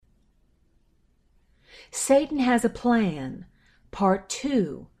Satan Has a Plan, Part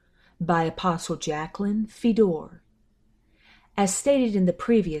 2, by Apostle Jacqueline Fedor. As stated in the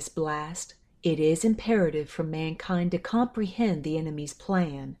previous blast, it is imperative for mankind to comprehend the enemy's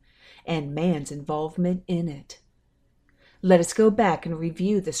plan and man's involvement in it. Let us go back and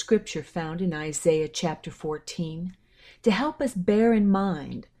review the scripture found in Isaiah chapter 14 to help us bear in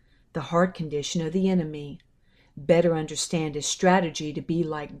mind the heart condition of the enemy, better understand his strategy to be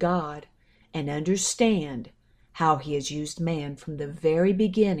like God, and understand how he has used man from the very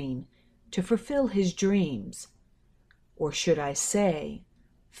beginning to fulfill his dreams, or should I say,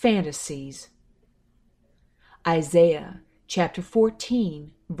 fantasies. Isaiah chapter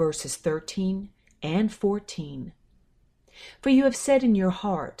 14, verses 13 and 14. For you have said in your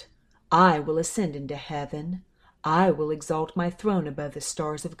heart, I will ascend into heaven. I will exalt my throne above the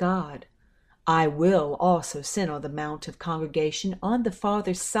stars of God. I will also sit on the mount of congregation on the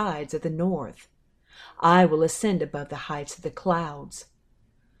farther sides of the north. I will ascend above the heights of the clouds.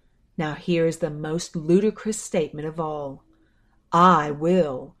 Now here is the most ludicrous statement of all. I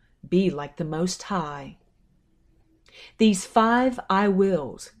will be like the Most High. These 5 I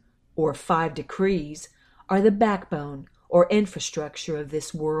wills, or 5 decrees, are the backbone or infrastructure of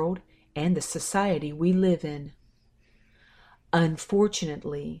this world and the society we live in.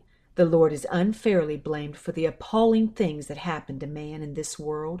 Unfortunately, the Lord is unfairly blamed for the appalling things that happen to man in this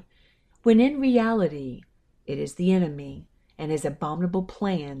world, when in reality it is the enemy and his abominable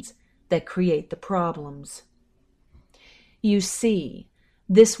plans that create the problems. You see,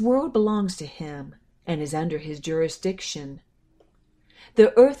 this world belongs to him and is under his jurisdiction.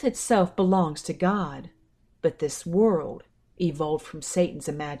 The earth itself belongs to God, but this world evolved from Satan's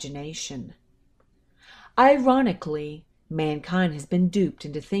imagination. Ironically, mankind has been duped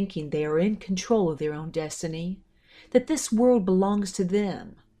into thinking they are in control of their own destiny, that this world belongs to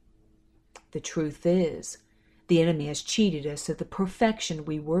them. The truth is, the enemy has cheated us of the perfection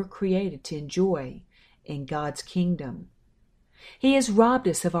we were created to enjoy in God's kingdom. He has robbed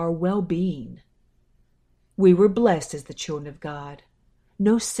us of our well-being. We were blessed as the children of God.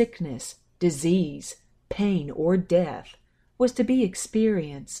 No sickness, disease, pain, or death was to be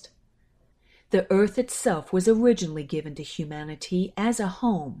experienced. The earth itself was originally given to humanity as a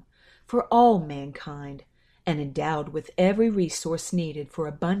home for all mankind and endowed with every resource needed for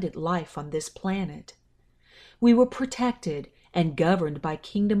abundant life on this planet. We were protected and governed by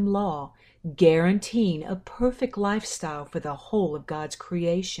kingdom law, guaranteeing a perfect lifestyle for the whole of God's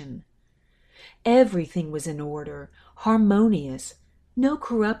creation. Everything was in order, harmonious, no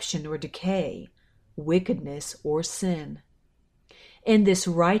corruption or decay, wickedness or sin. In this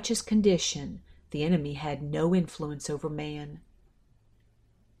righteous condition, the enemy had no influence over man.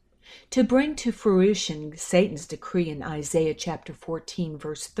 To bring to fruition Satan's decree in Isaiah chapter 14,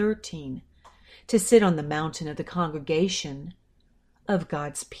 verse 13, to sit on the mountain of the congregation of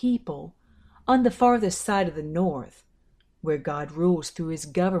God's people on the farthest side of the north, where God rules through his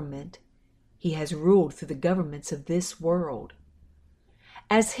government, he has ruled through the governments of this world.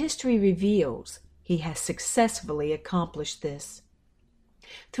 As history reveals, he has successfully accomplished this.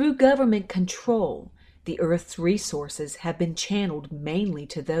 Through government control, the earth's resources have been channeled mainly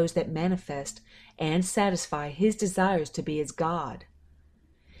to those that manifest and satisfy his desires to be his God.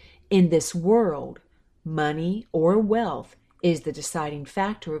 In this world, money or wealth is the deciding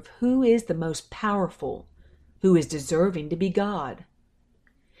factor of who is the most powerful, who is deserving to be God.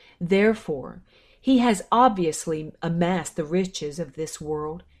 Therefore, he has obviously amassed the riches of this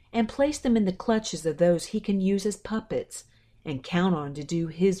world and placed them in the clutches of those he can use as puppets and count on to do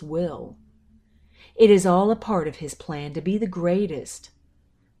his will. It is all a part of his plan to be the greatest,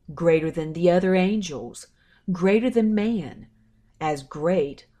 greater than the other angels, greater than man, as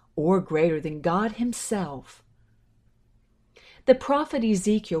great or greater than God himself. The prophet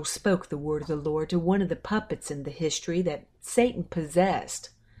Ezekiel spoke the word of the Lord to one of the puppets in the history that Satan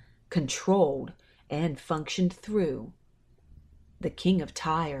possessed, controlled, and functioned through, the king of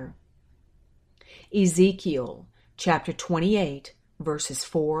Tyre. Ezekiel chapter 28, verses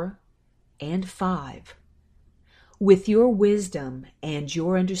 4 and 5. With your wisdom and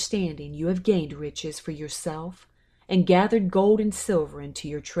your understanding you have gained riches for yourself and gathered gold and silver into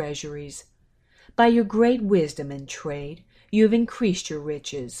your treasuries. By your great wisdom and trade you have increased your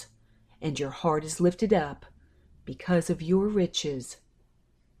riches, and your heart is lifted up because of your riches.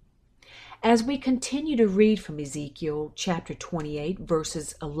 As we continue to read from Ezekiel chapter 28,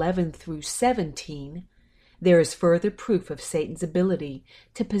 verses 11 through 17, there is further proof of Satan's ability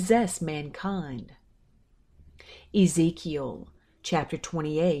to possess mankind. Ezekiel chapter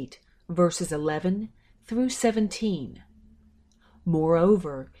 28, verses 11 through 17.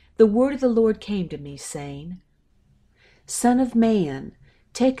 Moreover, the word of the Lord came to me, saying, Son of man,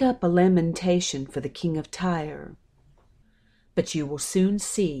 take up a lamentation for the king of Tyre. But you will soon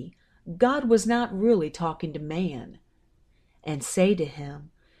see God was not really talking to man, and say to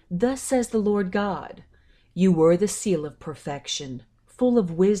him, Thus says the Lord God, you were the seal of perfection, full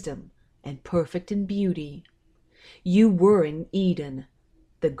of wisdom, and perfect in beauty. You were in Eden,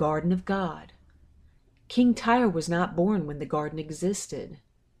 the garden of God. King Tyre was not born when the garden existed.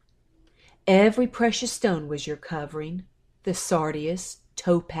 Every precious stone was your covering, the sardius,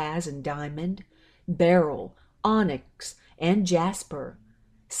 topaz, and diamond, beryl, onyx, and jasper,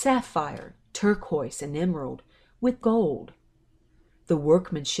 sapphire, turquoise, and emerald, with gold. The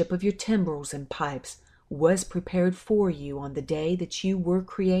workmanship of your timbrels and pipes was prepared for you on the day that you were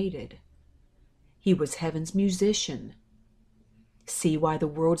created. He was heaven's musician. See why the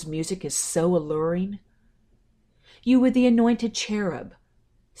world's music is so alluring? You were the anointed cherub.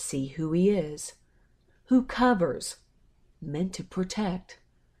 See who he is. Who covers, meant to protect.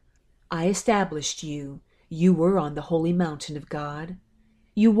 I established you. You were on the holy mountain of God.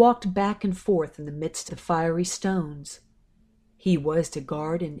 You walked back and forth in the midst of fiery stones. He was to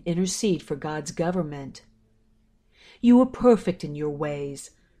guard and intercede for God's government. You were perfect in your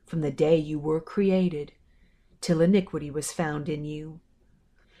ways from the day you were created, till iniquity was found in you.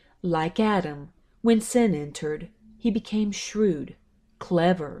 Like Adam, when sin entered, he became shrewd,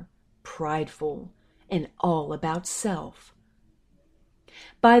 clever, prideful, and all about self.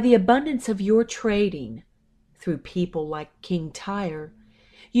 By the abundance of your trading, through people like King Tyre,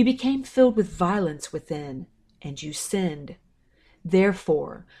 you became filled with violence within, and you sinned.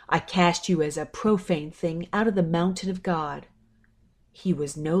 Therefore I cast you as a profane thing out of the mountain of God. He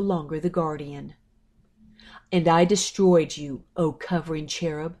was no longer the guardian. And I destroyed you, O covering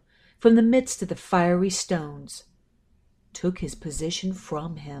cherub, from the midst of the fiery stones, took his position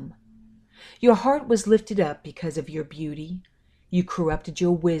from him. Your heart was lifted up because of your beauty. You corrupted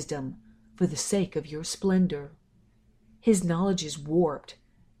your wisdom for the sake of your splendor. His knowledge is warped,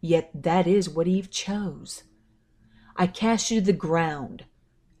 yet that is what Eve chose. I cast you to the ground.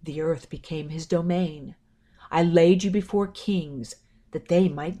 The earth became his domain. I laid you before kings, that they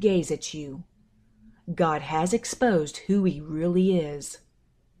might gaze at you. God has exposed who he really is.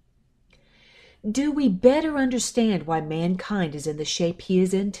 Do we better understand why mankind is in the shape he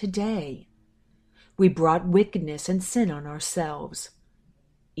is in today? We brought wickedness and sin on ourselves.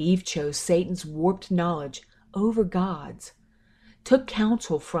 Eve chose Satan's warped knowledge over God's, took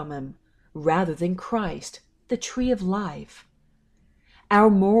counsel from him rather than Christ, the tree of life. Our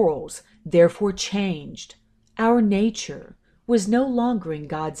morals therefore changed. Our nature was no longer in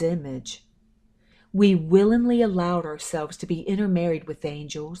God's image. We willingly allowed ourselves to be intermarried with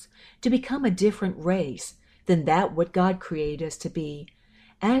angels, to become a different race than that what God created us to be,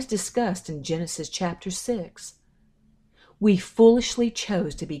 as discussed in Genesis chapter 6. We foolishly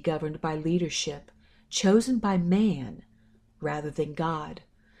chose to be governed by leadership, chosen by man, rather than God,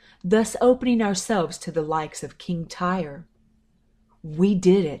 thus opening ourselves to the likes of King Tyre. We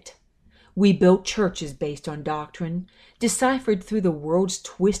did it. We built churches based on doctrine, deciphered through the world's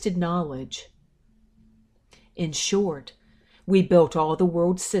twisted knowledge. In short, we built all the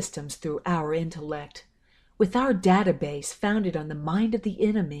world's systems through our intellect, with our database founded on the mind of the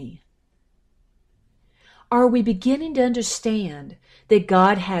enemy. Are we beginning to understand that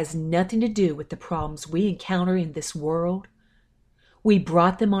God has nothing to do with the problems we encounter in this world? We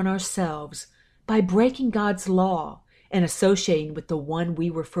brought them on ourselves by breaking God's law and associating with the one we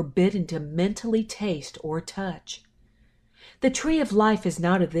were forbidden to mentally taste or touch. The tree of life is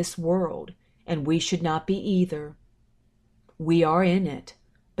not of this world, and we should not be either. We are in it,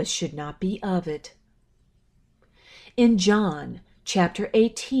 but should not be of it. In John chapter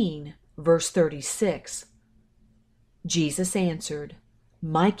 18, verse 36, Jesus answered,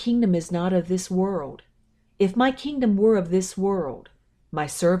 My kingdom is not of this world. If my kingdom were of this world, my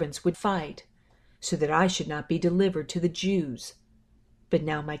servants would fight, so that I should not be delivered to the Jews. But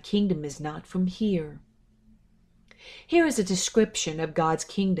now my kingdom is not from here. Here is a description of God's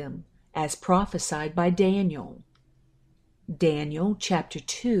kingdom as prophesied by Daniel. Daniel chapter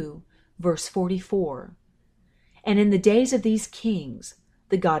 2, verse 44. And in the days of these kings,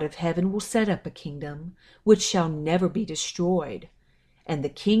 the God of heaven will set up a kingdom which shall never be destroyed, and the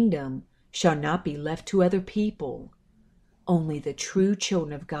kingdom shall not be left to other people, only the true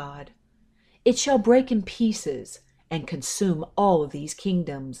children of God. It shall break in pieces and consume all of these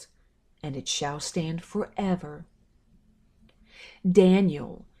kingdoms, and it shall stand forever.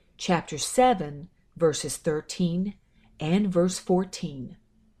 Daniel chapter 7, verses 13 and verse 14.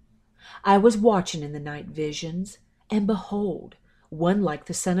 I was watching in the night visions, and behold, one like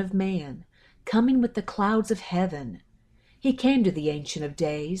the Son of Man, coming with the clouds of heaven. He came to the Ancient of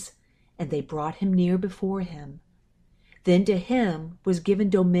Days, and they brought him near before him. Then to him was given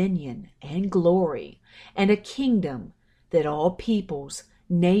dominion and glory and a kingdom, that all peoples,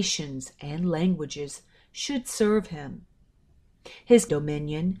 nations, and languages should serve him. His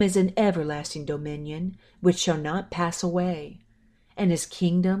dominion is an everlasting dominion which shall not pass away, and his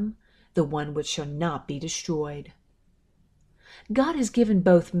kingdom the one which shall not be destroyed. God has given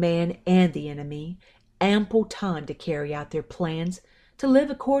both man and the enemy ample time to carry out their plans, to live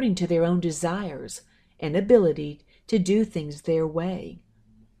according to their own desires and ability to do things their way.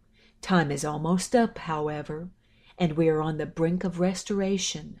 Time is almost up, however, and we are on the brink of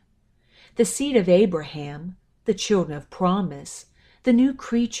restoration. The seed of Abraham, the children of promise, the new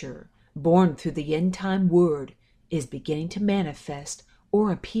creature born through the end-time word, is beginning to manifest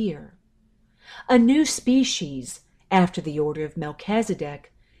or appear. A new species, after the order of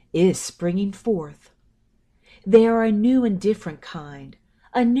Melchizedek, is springing forth. They are a new and different kind,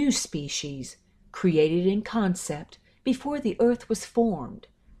 a new species, created in concept before the earth was formed,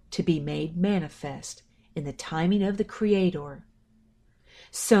 to be made manifest in the timing of the Creator.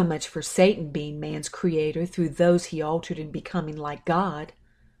 So much for Satan being man's creator through those he altered in becoming like God.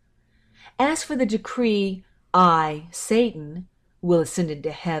 As for the decree, I, Satan, will ascend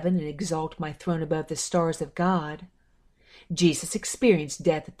into heaven and exalt my throne above the stars of God, Jesus experienced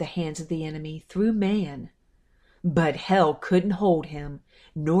death at the hands of the enemy through man. But hell couldn't hold him,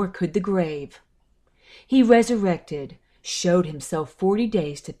 nor could the grave. He resurrected, showed himself 40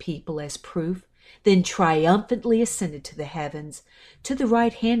 days to people as proof, then triumphantly ascended to the heavens, to the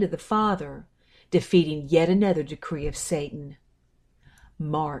right hand of the Father, defeating yet another decree of Satan.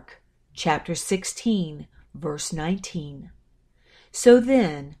 Mark chapter 16, verse 19. So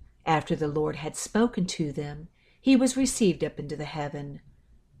then, after the Lord had spoken to them, he was received up into the heaven.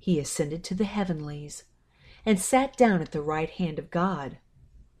 He ascended to the heavenlies, and sat down at the right hand of God.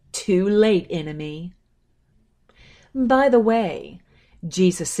 Too late, enemy. By the way,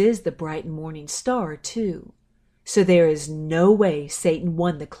 Jesus is the bright morning star, too. So there is no way Satan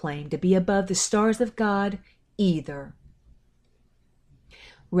won the claim to be above the stars of God either.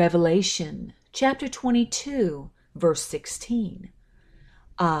 Revelation chapter 22, verse 16.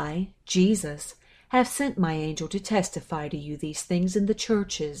 I, Jesus, have sent my angel to testify to you these things in the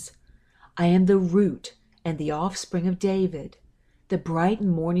churches. I am the root and the offspring of David, the bright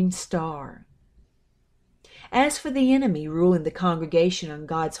morning star. As for the enemy ruling the congregation on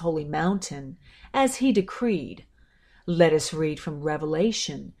God's holy mountain, as he decreed, let us read from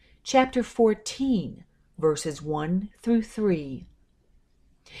Revelation chapter 14, verses 1 through 3.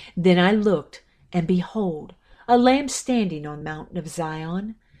 Then I looked, and behold, a Lamb standing on the mountain of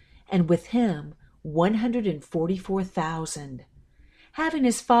Zion, and with him 144,000, having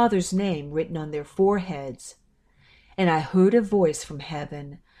his Father's name written on their foreheads. And I heard a voice from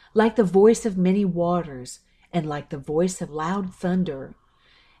heaven, like the voice of many waters, and like the voice of loud thunder.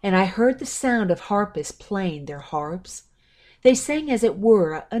 And I heard the sound of harpists playing their harps. They sang as it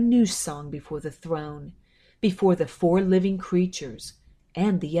were a new song before the throne, before the 4 living creatures,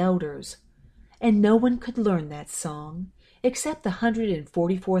 and the elders. And no one could learn that song, except the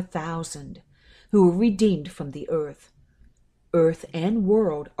 144,000, who were redeemed from the earth. Earth and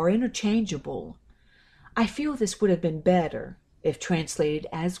world are interchangeable. I feel this would have been better if translated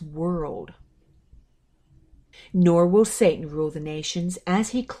as world. Nor will Satan rule the nations as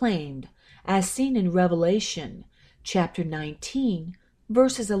he claimed, as seen in Revelation chapter 19,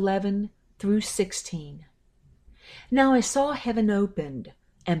 verses 11 through 16. Now I saw heaven opened,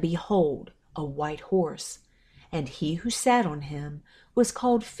 and behold, a white horse, and he who sat on him was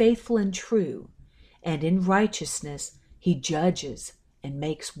called Faithful and True, and in righteousness he judges and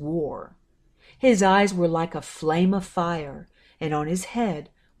makes war. His eyes were like a flame of fire, and on his head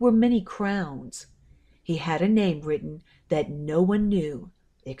were many crowns. He had a name written that no one knew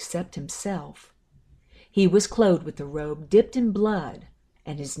except himself. He was clothed with a robe dipped in blood,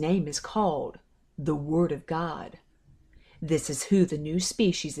 and his name is called the Word of God. This is who the new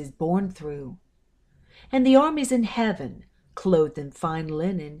species is born through. And the armies in heaven, clothed in fine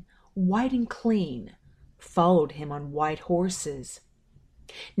linen, white and clean, followed him on white horses.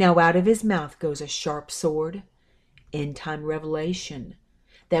 Now out of his mouth goes a sharp sword, end-time revelation,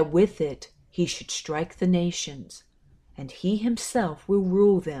 that with it he should strike the nations, and he himself will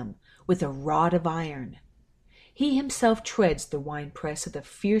rule them with a rod of iron. He himself treads the winepress of the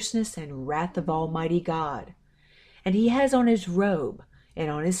fierceness and wrath of Almighty God, and he has on his robe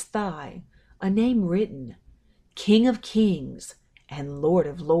and on his thigh a name written, King of Kings and Lord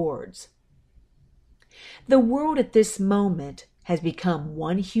of Lords. The world at this moment has become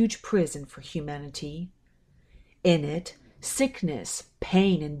one huge prison for humanity. In it, sickness,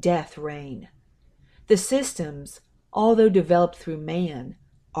 pain, and death reign. The systems, although developed through man,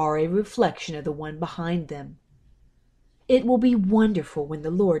 are a reflection of the one behind them. It will be wonderful when the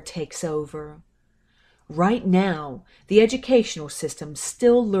Lord takes over. Right now, the educational system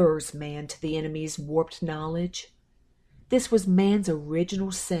still lures man to the enemy's warped knowledge. This was man's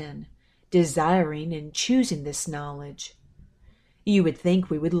original sin, desiring and choosing this knowledge. You would think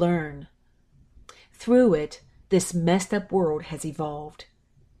we would learn. Through it, this messed up world has evolved.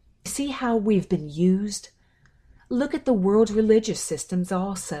 See how we've been used? Look at the world's religious systems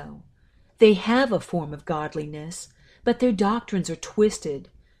also. They have a form of godliness, but their doctrines are twisted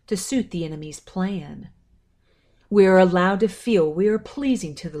to suit the enemy's plan. We are allowed to feel we are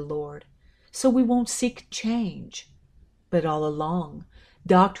pleasing to the Lord, so we won't seek change. But all along,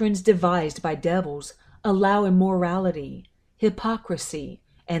 doctrines devised by devils allow immorality, hypocrisy,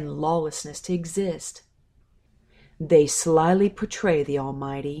 and lawlessness to exist. They slyly portray the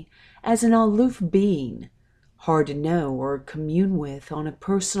Almighty as an aloof being, hard to know or commune with on a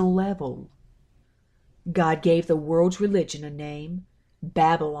personal level. God gave the world's religion a name,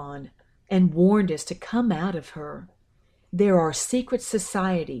 Babylon, and warned us to come out of her. There are secret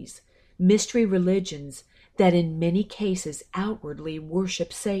societies, mystery religions that in many cases outwardly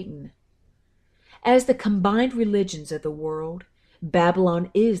worship Satan. As the combined religions of the world, Babylon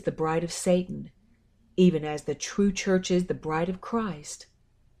is the bride of Satan, even as the true church is the bride of Christ.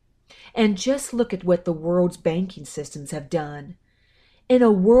 And just look at what the world's banking systems have done. In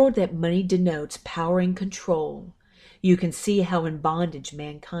a world that money denotes power and control, you can see how in bondage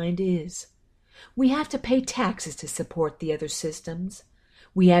mankind is. We have to pay taxes to support the other systems.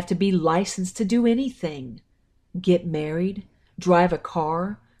 We have to be licensed to do anything. Get married, drive a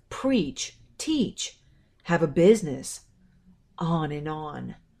car, preach, teach, have a business, on and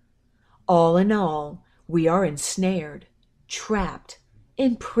on. All in all, we are ensnared, trapped,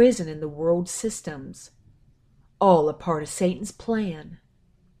 imprisoned in the world's systems, all a part of Satan's plan.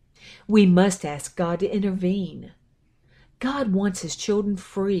 We must ask God to intervene. God wants his children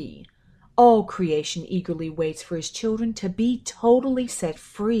free. All creation eagerly waits for his children to be totally set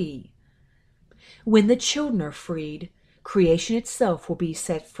free. When the children are freed, creation itself will be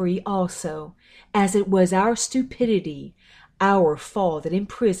set free also, as it was our stupidity, our fall that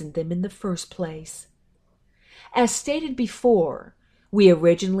imprisoned them in the first place. As stated before, we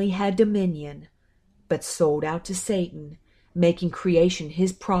originally had dominion, but sold out to Satan, making creation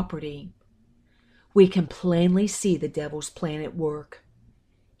his property. We can plainly see the devil's plan at work.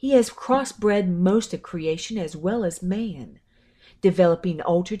 He has crossbred most of creation as well as man, developing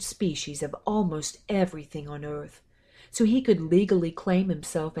altered species of almost everything on earth, so he could legally claim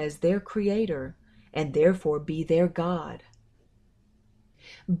himself as their creator and therefore be their God.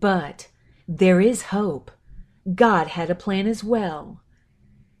 But there is hope. God had a plan as well.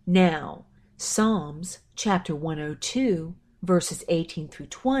 Now, Psalms chapter 102, verses 18 through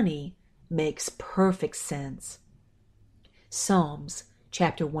 20 makes perfect sense. Psalms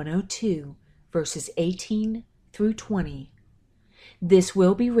chapter 102, verses 18 through 20. This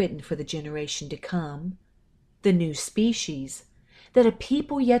will be written for the generation to come, the new species, that a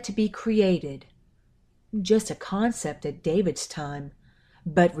people yet to be created. Just a concept at David's time,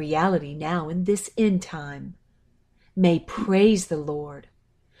 but reality now in this end time. May praise the Lord.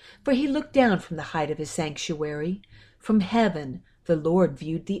 For he looked down from the height of his sanctuary. From heaven the Lord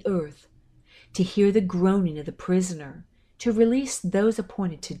viewed the earth, to hear the groaning of the prisoner, to release those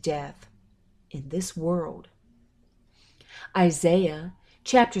appointed to death in this world. Isaiah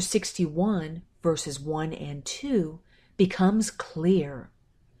chapter 61, verses 1 and 2 becomes clear.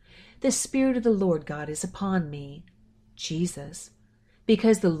 The Spirit of the Lord God is upon me, Jesus,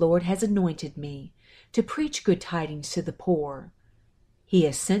 because the Lord has anointed me to preach good tidings to the poor. He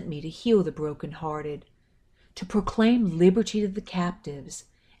has sent me to heal the brokenhearted, to proclaim liberty to the captives,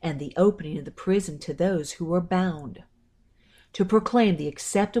 and the opening of the prison to those who are bound, to proclaim the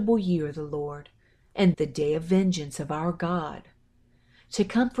acceptable year of the Lord, and the day of vengeance of our God, to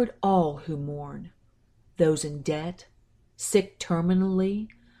comfort all who mourn, those in debt, sick terminally,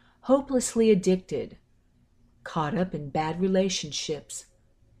 hopelessly addicted, caught up in bad relationships,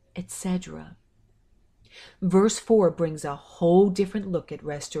 etc. Verse 4 brings a whole different look at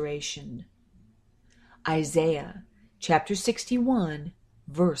restoration. Isaiah chapter 61,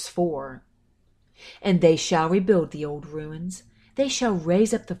 verse 4. And they shall rebuild the old ruins, they shall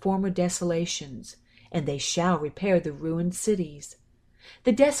raise up the former desolations, and they shall repair the ruined cities,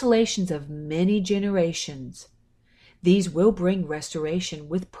 the desolations of many generations. These will bring restoration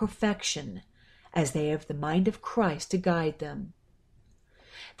with perfection, as they have the mind of Christ to guide them,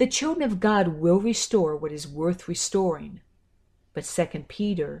 The children of God will restore what is worth restoring. But 2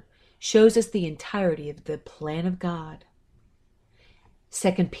 Peter shows us the entirety of the plan of God.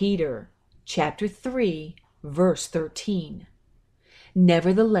 2 Peter chapter 3, verse 13.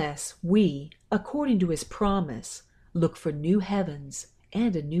 Nevertheless, we, according to his promise, look for new heavens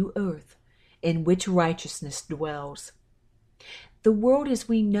and a new earth, in which righteousness dwells. The world as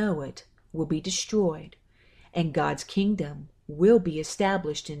we know it will be destroyed, and God's kingdom will be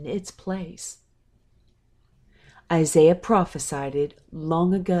established in its place. Isaiah prophesied it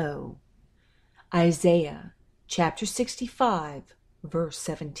long ago. Isaiah chapter 65, verse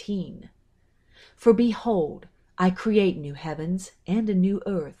 17. For behold, I create new heavens and a new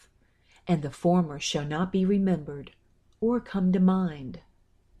earth, and the former shall not be remembered or come to mind.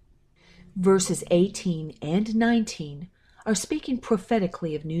 Verses 18 and 19 are speaking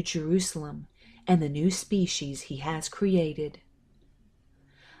prophetically of New Jerusalem and the new species he has created.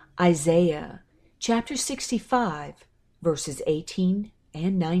 Isaiah chapter 65, verses 18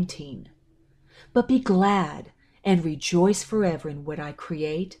 and 19. But be glad and rejoice forever in what I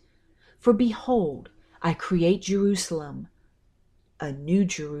create, for behold, I create Jerusalem, a new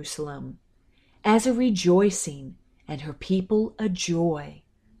Jerusalem, as a rejoicing, and her people a joy.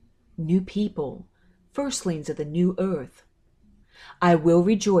 New people, firstlings of the new earth. I will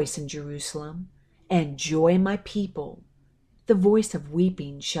rejoice in Jerusalem, and joy in my people. The voice of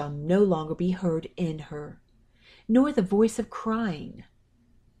weeping shall no longer be heard in her, nor the voice of crying.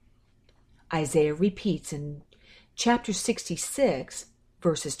 Isaiah repeats in chapter 66,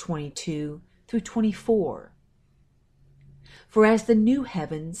 verses 22 through 24. For as the new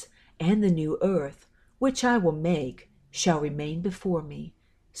heavens and the new earth, which I will make, shall remain before me,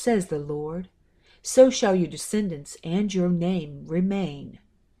 says the Lord, so shall your descendants and your name remain.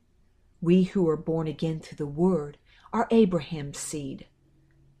 We who are born again through the Word are Abraham's seed,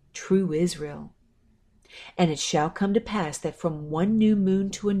 true Israel. And it shall come to pass that from one new moon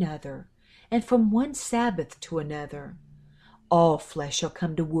to another, and from one Sabbath to another, all flesh shall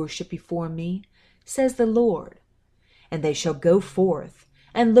come to worship before me, says the Lord. And they shall go forth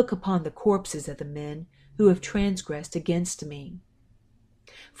and look upon the corpses of the men who have transgressed against me.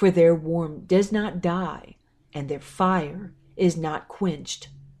 For their worm does not die, and their fire is not quenched.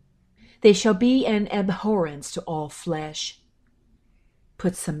 They shall be an abhorrence to all flesh.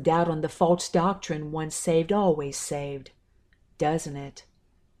 Put some doubt on the false doctrine, once saved, always saved, doesn't it?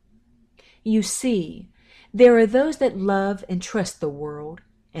 You see, there are those that love and trust the world,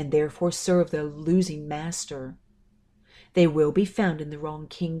 and therefore serve the losing master. They will be found in the wrong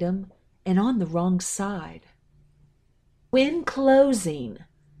kingdom and on the wrong side. In closing,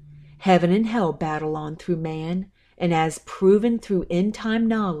 heaven and hell battle on through man, and as proven through end-time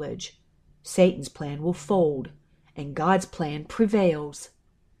knowledge, Satan's plan will fold, and God's plan prevails.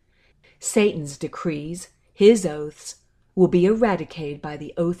 Satan's decrees, his oaths, will be eradicated by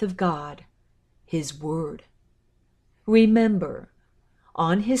the oath of God, his word. Remember,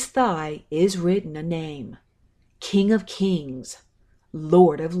 on his thigh is written a name, King of Kings,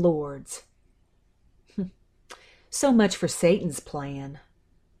 Lord of Lords. So much for Satan's plan.